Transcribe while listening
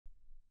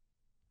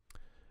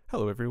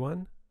Hello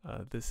everyone,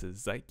 this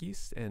is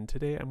Zeitgeist, and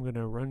today I'm going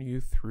to run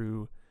you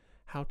through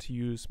how to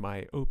use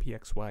my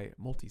OPXY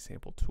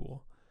multisample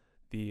tool.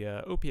 The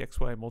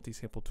OPXY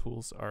multisample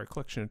tools are a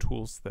collection of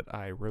tools that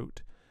I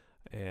wrote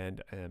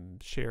and am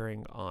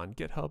sharing on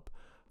GitHub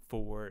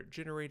for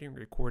generating,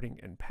 recording,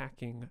 and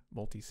packing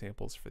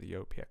multisamples for the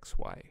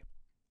OPXY.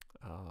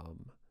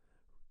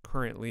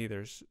 Currently,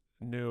 there's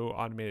no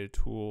automated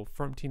tool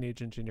from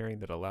Teenage Engineering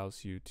that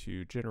allows you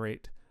to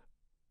generate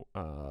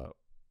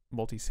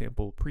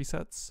multisample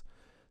presets.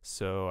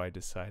 So I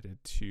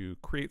decided to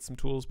create some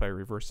tools by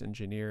reverse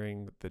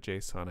engineering the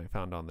JSON I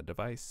found on the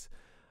device.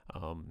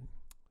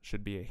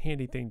 Should be a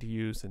handy thing to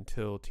use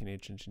until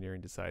Teenage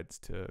Engineering decides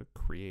to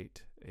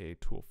create a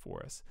tool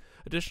for us.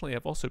 Additionally,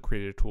 I've also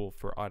created a tool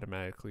for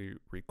automatically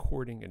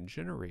recording and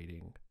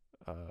generating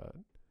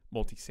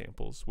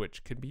multisamples,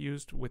 which can be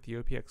used with the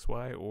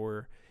OPXY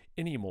or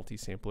any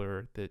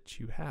multisampler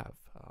that you have.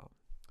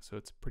 So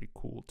it's a pretty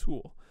cool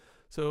tool.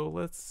 So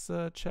let's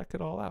check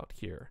it all out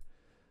here.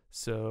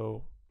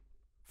 So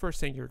first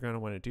thing you're going to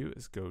want to do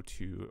is go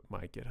to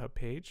my GitHub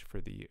page for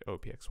the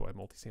OPXY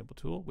multisample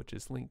tool, which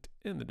is linked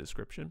in the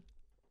description,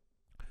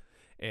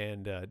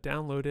 and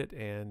download it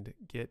and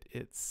get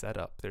it set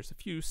up. There's a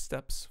few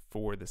steps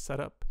for the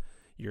setup.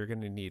 You're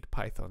going to need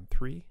Python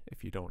 3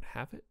 if you don't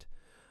have it.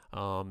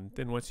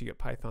 Then once you get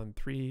Python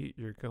 3,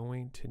 you're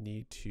going to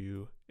need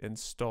to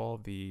install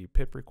the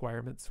pip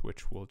requirements,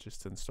 which will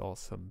just install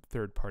some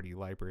third-party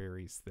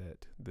libraries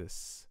that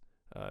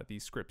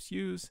these scripts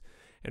use.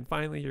 And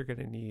finally, you're going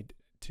to need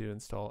to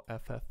install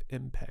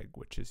ffmpeg,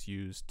 which is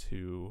used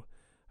to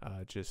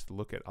just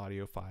look at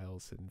audio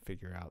files and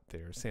figure out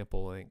their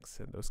sample lengths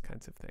and those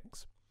kinds of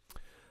things.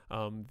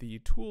 The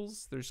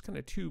tools, there's kind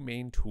of two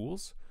main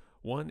tools.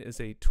 One is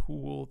a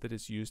tool that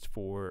is used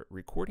for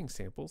recording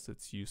samples.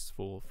 It's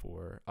useful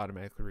for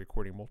automatically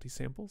recording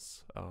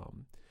multisamples.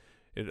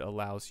 It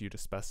allows you to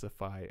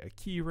specify a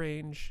key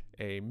range,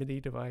 a MIDI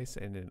device,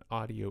 and an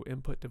audio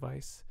input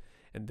device,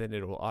 and then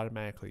it will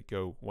automatically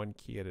go one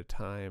key at a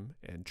time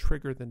and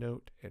trigger the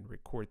note and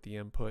record the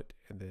input,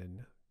 and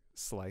then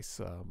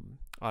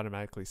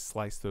automatically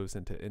slice those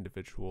into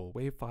individual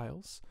WAV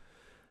files.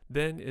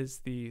 Then is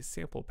the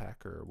sample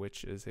packer,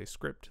 which is a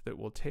script that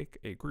will take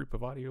a group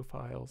of audio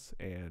files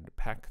and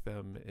pack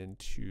them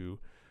into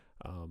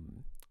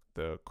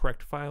the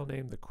correct file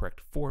name, the correct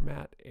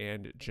format,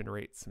 and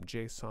generate some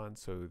JSON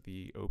so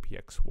the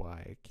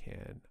OPXY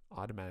can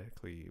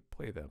automatically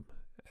play them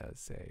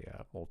as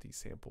a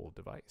multi-sample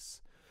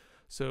device.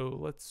 So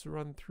let's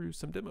run through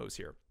some demos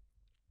here.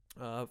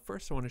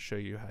 First, I want to show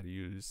you how to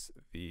use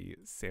the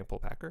sample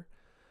packer.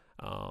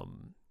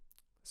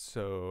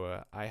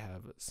 So I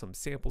have some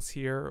samples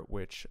here,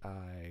 which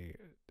I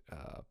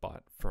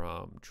bought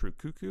from True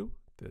Cuckoo,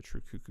 the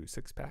True Cuckoo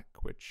 6-pack,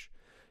 which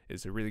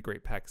is a really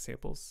great pack of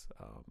samples.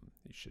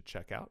 You should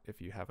check out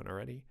if you haven't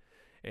already.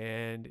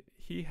 And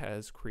he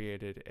has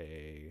created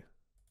a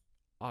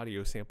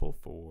audio sample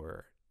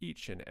for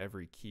each and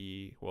every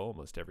key, well,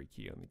 almost every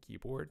key on the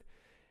keyboard.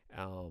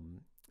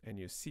 And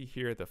you see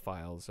here the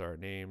files are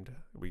named.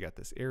 We got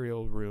this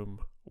aerial room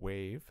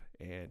wave,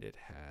 and it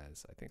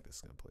has, I think this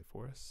is going to play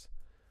for us.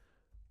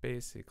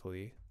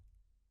 Basically,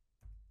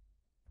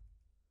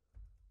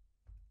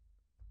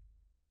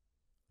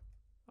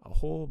 a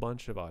whole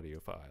bunch of audio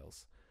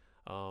files.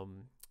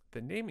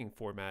 The naming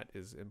format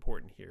is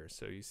important here.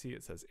 So you see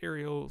it says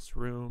Ariel's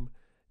room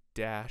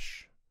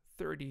dash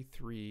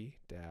 33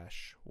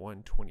 dash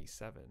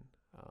 127.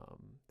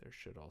 There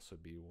should also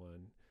be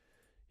one,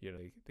 you know,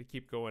 they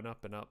keep going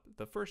up and up.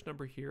 The first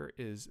number here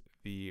is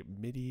the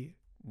MIDI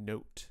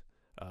note.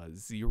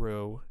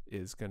 0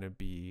 is going to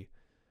be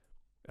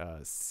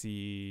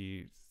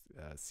C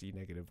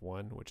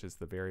 -1, which is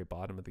the very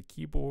bottom of the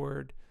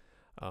keyboard.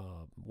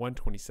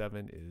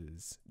 127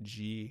 is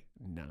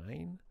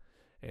G9,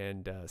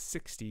 and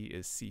 60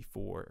 is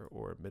C4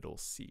 or middle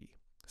C.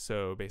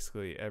 So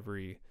basically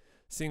every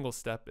single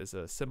step is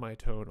a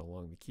semitone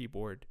along the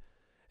keyboard.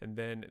 And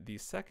then the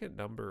second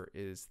number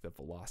is the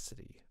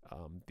velocity.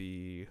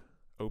 The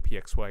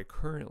OPXY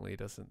currently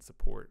doesn't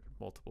support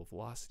multiple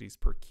velocities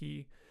per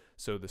key,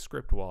 so the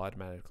script will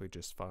automatically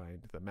just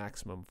find the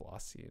maximum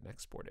velocity and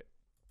export it.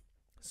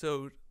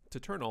 So to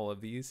turn all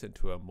of these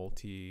into a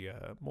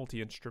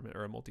multi-instrument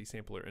or a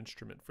multi-sampler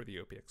instrument for the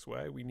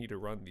OPXY, we need to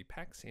run the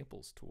pack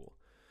samples tool.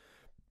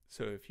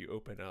 So if you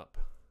open up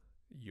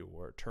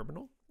your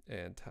terminal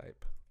and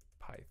type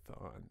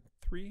Python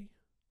 3,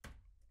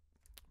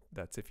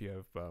 that's if you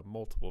have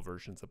multiple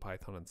versions of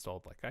Python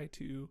installed like I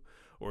do,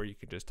 or you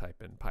can just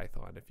type in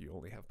Python if you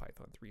only have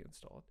Python 3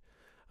 installed.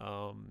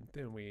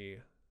 Then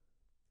we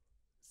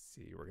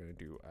see we're going to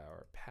do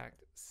our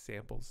packed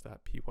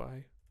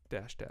samples.py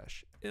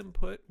 --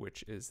 input,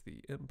 which is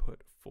the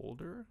input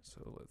folder.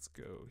 So let's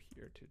go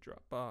here to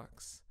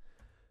Dropbox,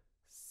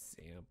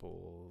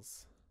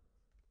 samples.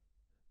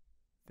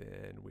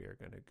 Then we are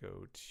going to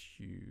go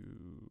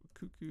to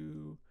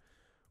Cuckoo,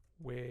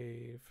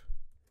 Wave,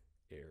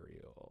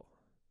 Aerial.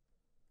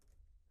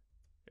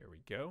 There we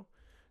go.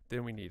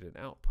 Then we need an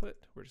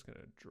output. We're just going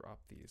to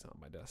drop these on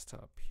my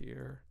desktop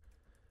here.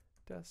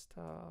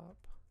 desktop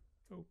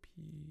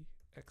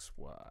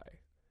OPXY.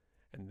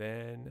 And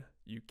then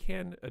you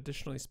can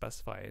additionally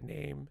specify a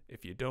name.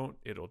 If you don't,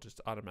 it'll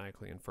just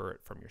automatically infer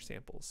it from your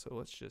samples. So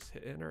let's just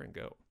hit enter and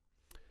go.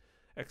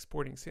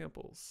 Exporting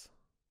samples.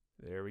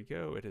 There we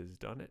go, it has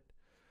done it.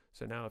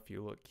 So now if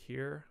you look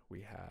here,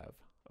 we have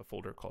a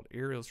folder called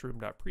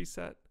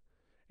aerialsroom.preset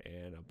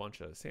and a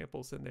bunch of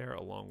samples in there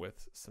along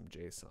with some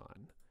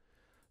JSON.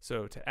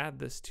 So to add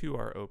this to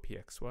our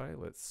OPXY,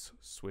 let's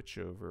switch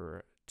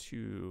over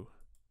to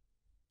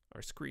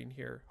our screen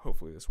here.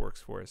 Hopefully this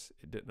works for us.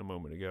 It didn't a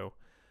moment ago.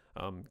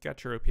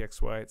 Got your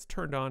OPXY, it's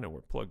turned on and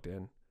we're plugged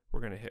in.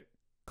 We're gonna hit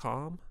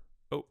COM.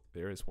 Oh,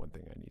 there is one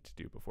thing I need to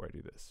do before I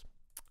do this.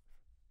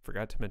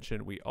 Forgot to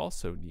mention, we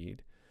also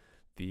need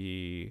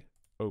the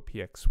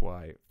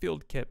OPXY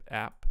Field Kit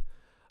app,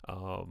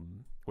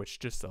 which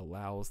just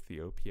allows the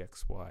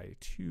OPXY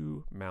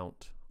to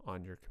mount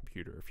on your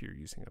computer if you're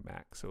using a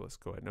Mac. So let's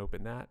go ahead and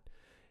open that.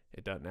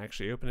 It doesn't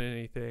actually open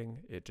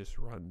anything. It just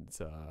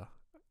runs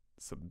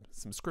some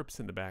scripts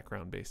in the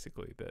background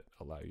basically that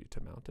allow you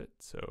to mount it.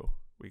 So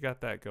we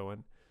got that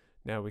going.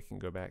 Now we can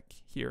go back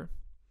here.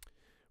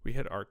 We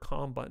hit our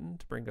COM button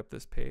to bring up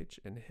this page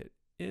and hit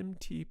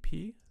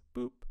MTP,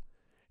 boop,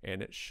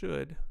 and it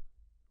should,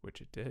 which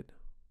it did,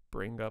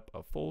 bring up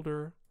a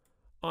folder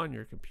on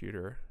your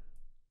computer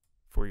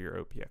for your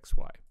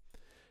OPXY.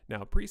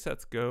 Now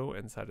presets go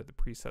inside of the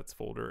presets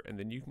folder, and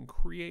then you can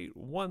create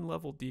one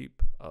level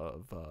deep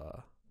of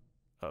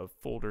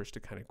folders to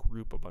kind of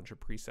group a bunch of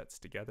presets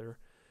together.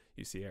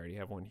 You see I already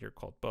have one here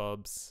called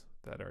Bubs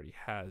that already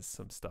has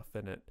some stuff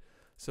in it.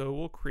 So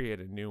we'll create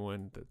a new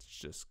one that's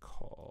just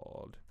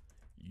called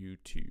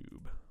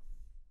YouTube.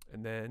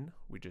 And then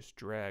we just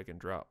drag and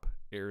drop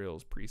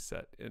Ariel's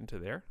preset into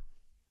there.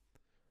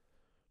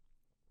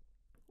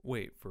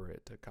 Wait for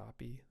it to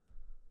copy.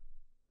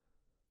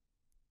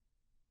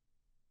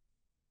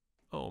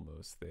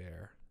 Almost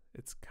there.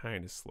 It's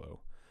kind of slow.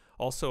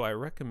 Also, I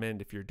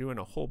recommend if you're doing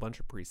a whole bunch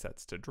of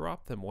presets to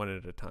drop them one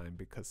at a time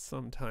because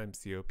sometimes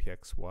the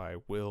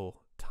OPXY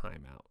will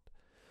time out.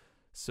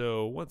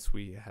 So once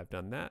we have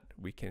done that,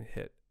 we can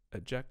hit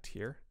eject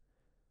here.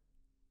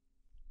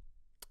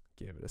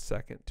 Give it a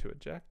second to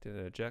eject, and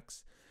it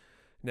ejects.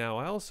 Now,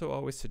 I also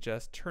always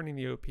suggest turning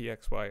the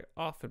OPXY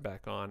off and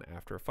back on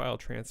after file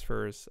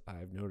transfers.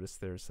 I've noticed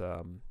there's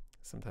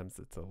sometimes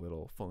it's a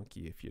little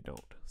funky if you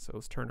don't. So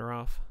let's turn her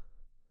off,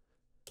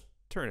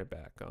 turn it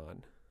back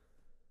on.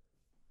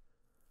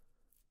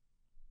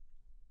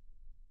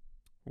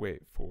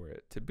 Wait for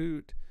it to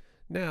boot.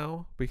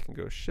 Now we can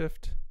go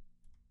shift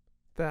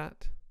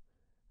that.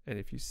 And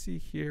if you see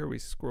here, we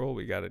scroll,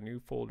 we got a new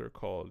folder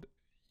called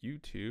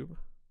YouTube,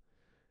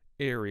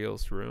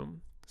 Ariel's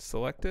Room.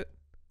 Select it.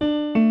 You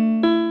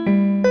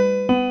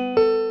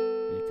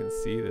can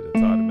see that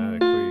it's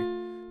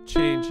automatically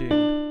changing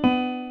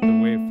the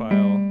WAV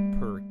file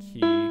per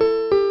key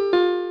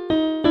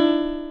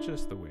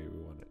just the way we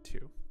want it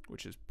to,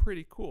 which is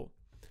pretty cool.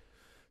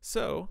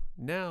 So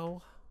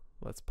now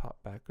let's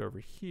pop back over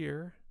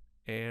here,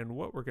 and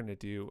what we're going to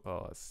do,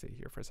 let's stay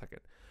here for a second.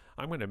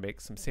 I'm going to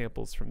make some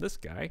samples from this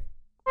guy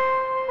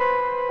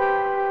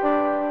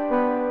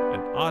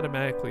and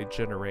automatically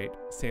generate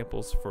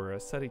samples for a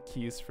set of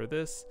keys for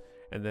this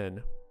and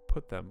then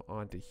put them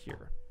onto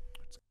here.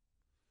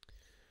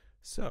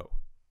 So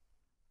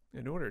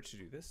in order to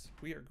do this,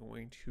 we are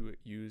going to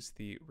use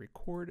the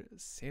record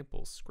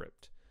sample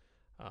script.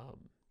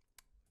 I'm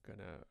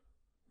gonna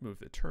move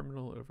the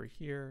terminal over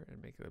here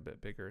and make it a bit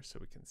bigger so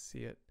we can see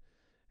it,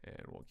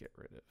 and we'll get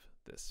rid of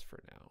this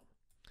for now.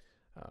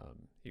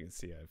 You can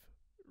see I've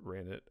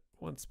ran it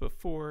once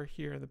before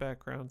here in the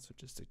background, so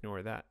just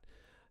ignore that.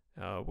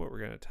 What we're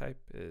going to type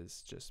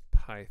is just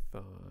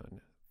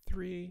Python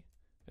 3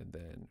 and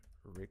then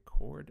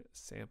record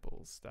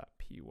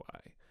samples.py.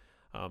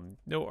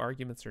 No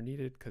arguments are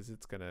needed because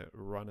it's going to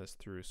run us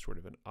through sort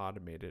of an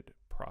automated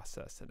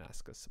process and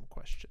ask us some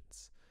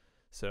questions.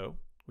 So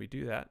we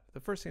do that. The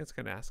first thing it's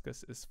going to ask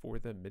us is for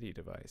the MIDI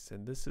device,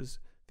 and this is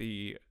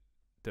the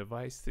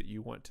device that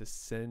you want to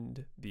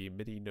send the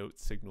MIDI note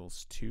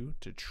signals to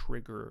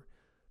trigger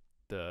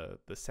the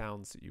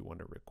sounds that you want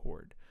to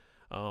record.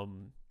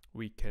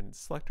 We can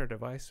select our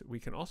device. We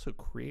can also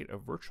create a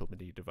virtual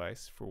MIDI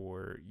device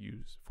for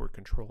use for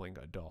controlling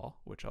a DAW,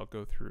 which I'll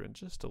go through in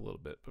just a little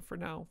bit. But for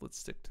now, let's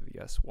stick to the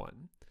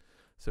S1.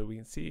 So we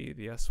can see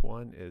the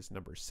S1 is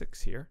number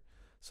 6 here.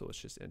 So let's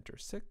just enter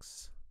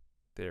 6.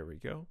 There we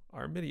go.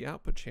 Our MIDI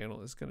output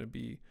channel is going to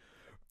be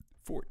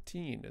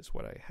 14 is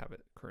what I have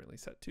it currently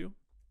set to.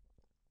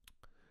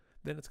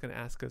 Then it's going to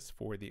ask us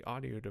for the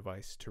audio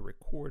device to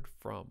record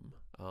from.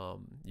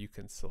 You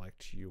can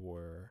select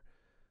your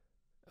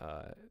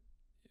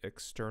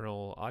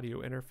external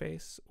audio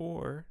interface,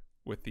 or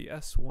with the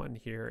S1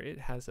 here, it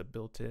has a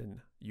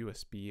built-in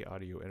USB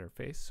audio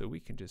interface, so we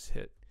can just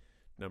hit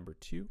number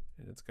 2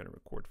 and it's going to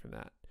record from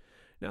that.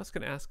 Now it's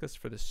going to ask us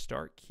for the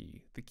start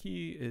key. The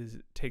key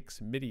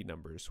takes MIDI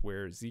numbers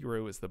where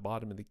 0 is the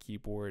bottom of the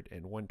keyboard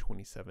and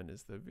 127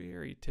 is the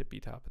very tippy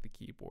top of the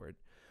keyboard,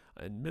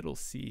 and middle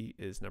C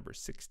is number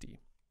 60.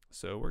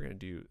 So we're going to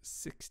do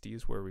 60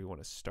 is where we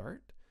want to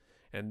start.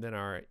 And then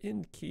our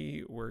end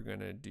key,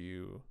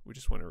 we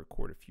just want to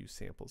record a few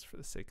samples for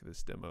the sake of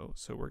this demo.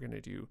 So we're going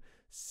to do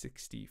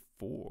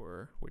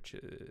 64, which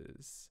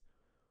is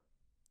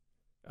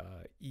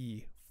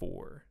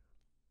E4.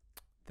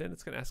 Then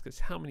it's going to ask us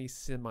how many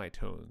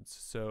semitones.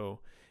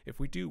 So if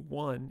we do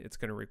 1, it's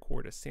going to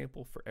record a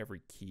sample for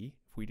every key.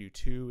 If we do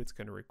 2, it's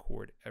going to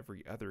record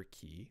every other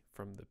key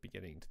from the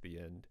beginning to the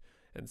end,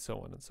 and so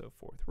on and so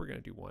forth. We're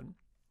going to do 1.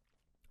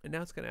 And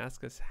now it's going to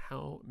ask us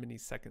how many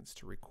seconds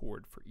to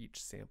record for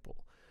each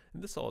sample.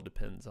 And this all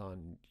depends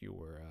on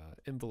your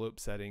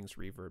envelope settings,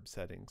 reverb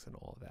settings, and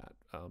all of that.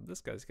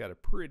 This guy's got a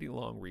pretty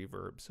long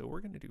reverb, so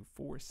we're going to do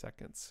 4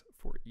 seconds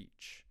for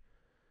each.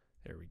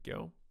 There we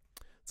go.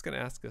 It's going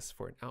to ask us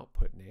for an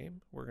output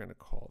name. We're going to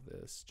call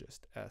this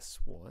just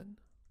S1.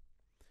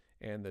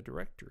 And the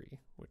directory,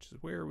 which is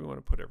where we want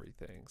to put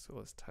everything. So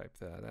let's type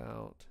that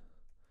out.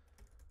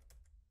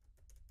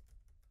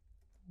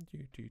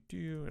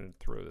 And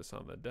throw this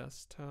on the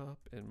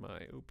desktop in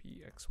my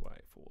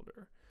OPXY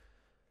folder.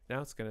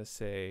 Now it's going to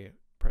say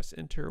press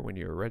enter when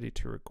you're ready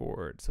to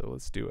record. So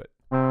let's do it.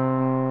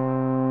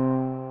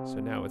 So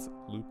now it's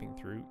looping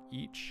through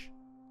each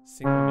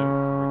single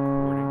note,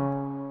 recording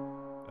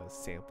a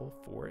sample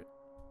for it.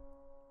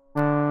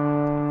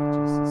 It'll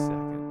take just a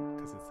second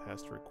because it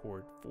has to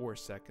record 4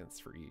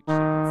 seconds for each. So you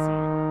can see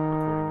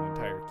recording an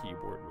entire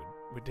keyboard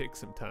would take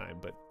some time,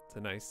 but it's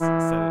a nice set it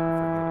and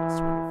forget it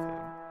sort of thing.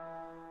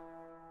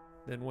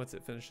 Then once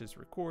it finishes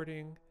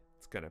recording,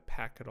 it's going to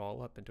pack it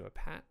all up into a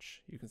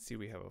patch. You can see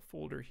we have a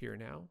folder here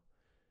now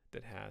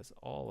that has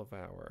all of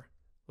our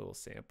little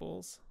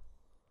samples.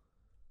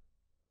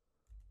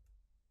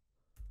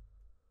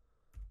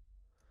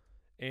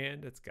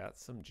 And it's got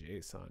some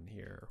JSON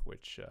here,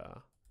 which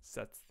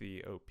sets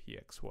the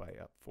OPXY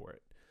up for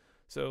it.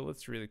 So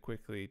let's really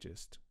quickly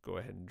just go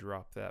ahead and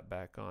drop that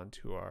back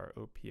onto our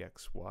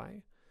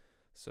OPXY.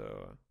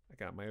 So I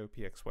got my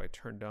OPXY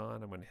turned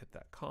on. I'm going to hit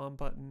that COM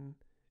button.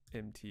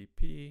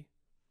 MTP.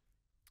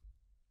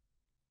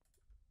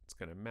 It's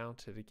going to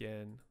mount it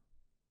again,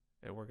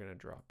 and we're going to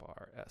drop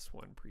our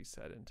S1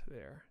 preset into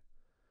there.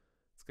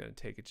 It's going to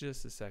take it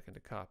just a second to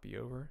copy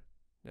over.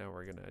 Now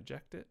we're going to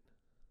eject it.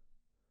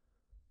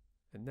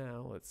 And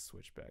now let's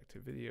switch back to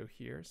video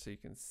here so you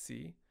can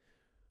see.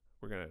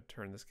 We're going to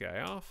turn this guy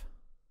off,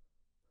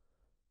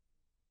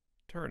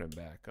 turn him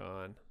back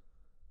on,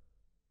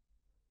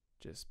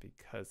 just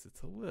because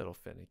it's a little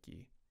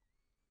finicky.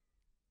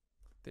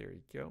 There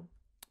you go.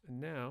 And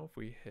now if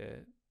we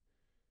hit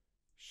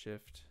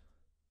shift,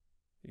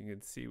 you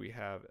can see we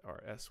have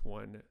our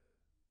S1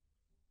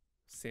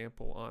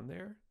 sample on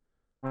there.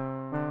 You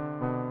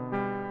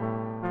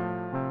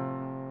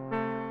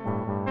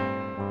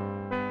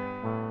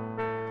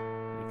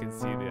can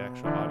see the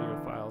actual audio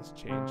files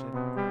changing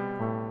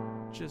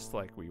just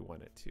like we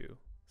want it to.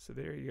 So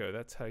there you go.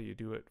 That's how you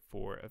do it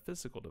for a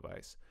physical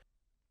device.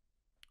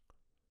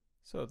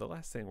 So the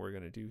last thing we're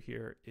going to do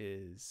here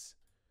is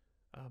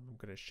I'm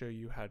going to show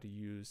you how to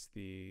use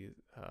the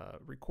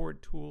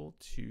record tool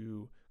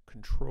to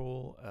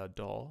control a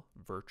DAW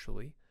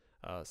virtually,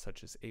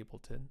 such as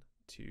Ableton,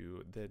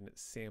 to then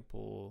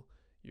sample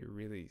your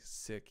really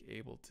sick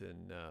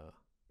Ableton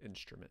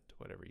instrument,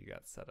 whatever you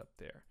got set up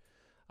there.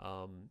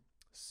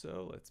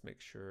 So let's make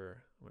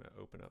sure, I'm going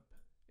to open up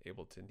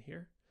Ableton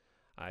here.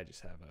 I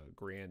just have a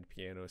grand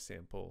piano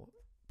sample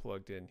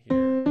plugged in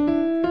here. You can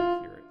kind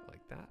of hear it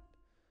like that,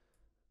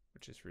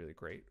 which is really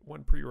great.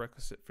 One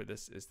prerequisite for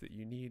this is that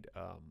you need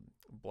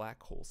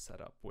black hole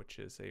setup, which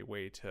is a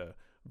way to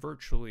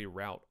virtually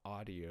route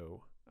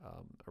audio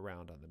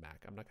around on the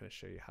Mac. I'm not going to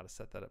show you how to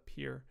set that up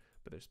here,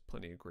 but there's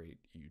plenty of great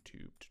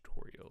YouTube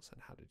tutorials on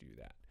how to do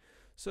that.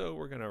 So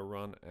we're going to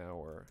run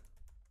our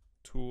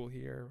tool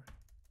here,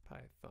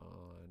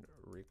 Python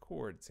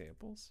record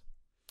samples,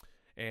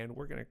 and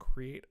we're going to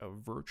create a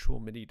virtual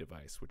MIDI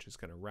device, which is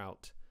going to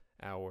route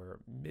our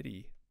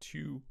MIDI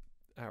to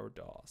our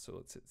DAW. So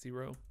let's hit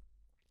 0.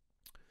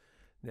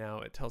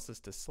 Now it tells us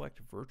to select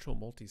virtual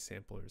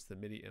multisampler as the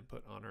MIDI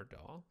input on our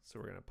DAW. So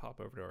we're going to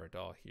pop over to our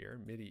DAW here,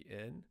 MIDI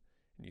in,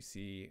 and you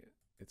see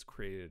it's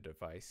created a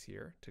device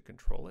here to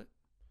control it.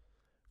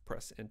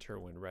 Press enter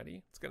when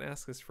ready. It's going to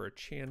ask us for a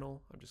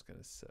channel. I'm just going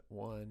to set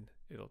 1.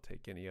 It'll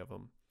take any of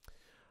them.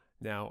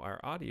 Now our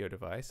audio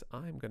device,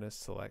 I'm going to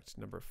select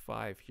number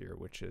 5 here,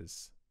 which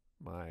is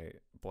my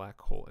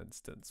black hole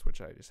instance, which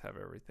I just have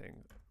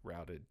everything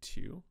routed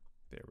to.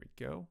 There we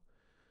go.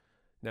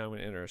 Now I'm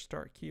going to enter a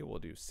start key. We'll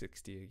do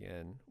 60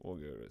 again. We'll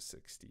go to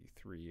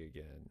 63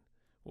 again.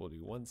 We'll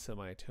do 1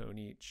 semitone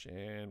each,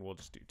 and we'll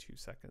just do 2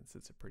 seconds.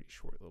 It's a pretty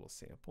short little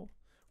sample.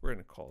 We're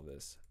going to call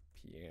this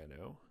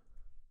piano.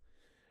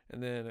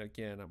 And then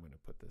again, I'm going to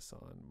put this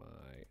on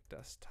my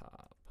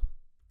desktop.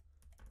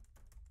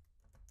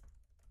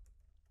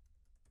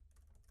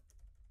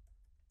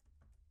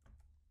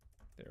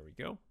 There we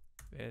go.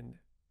 And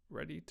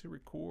ready to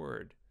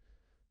record.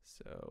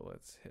 So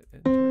let's hit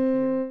enter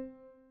here.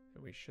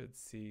 And we should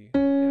see,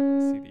 I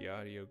see the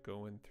audio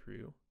going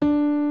through.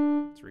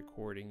 It's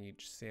recording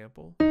each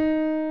sample.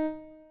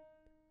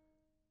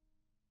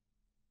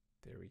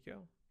 we go.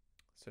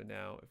 So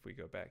now if we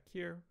go back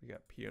here, we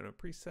got piano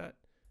preset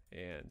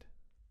and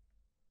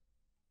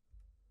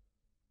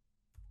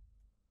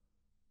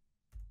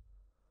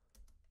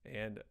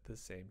the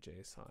same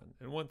JSON.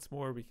 And once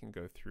more, we can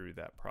go through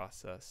that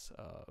process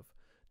of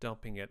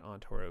dumping it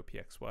onto our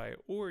OPXY,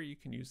 or you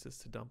can use this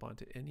to dump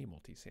onto any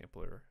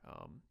multisampler,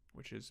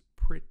 which is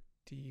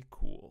pretty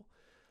cool.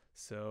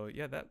 So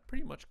yeah, that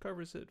pretty much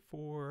covers it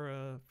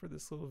for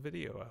this little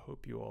video. I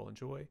hope you all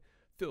enjoy.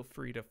 Feel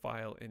free to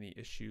file any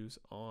issues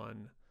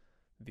on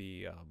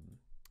the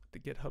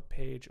GitHub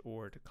page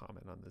or to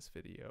comment on this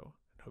video.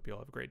 I hope you all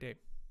have a great day.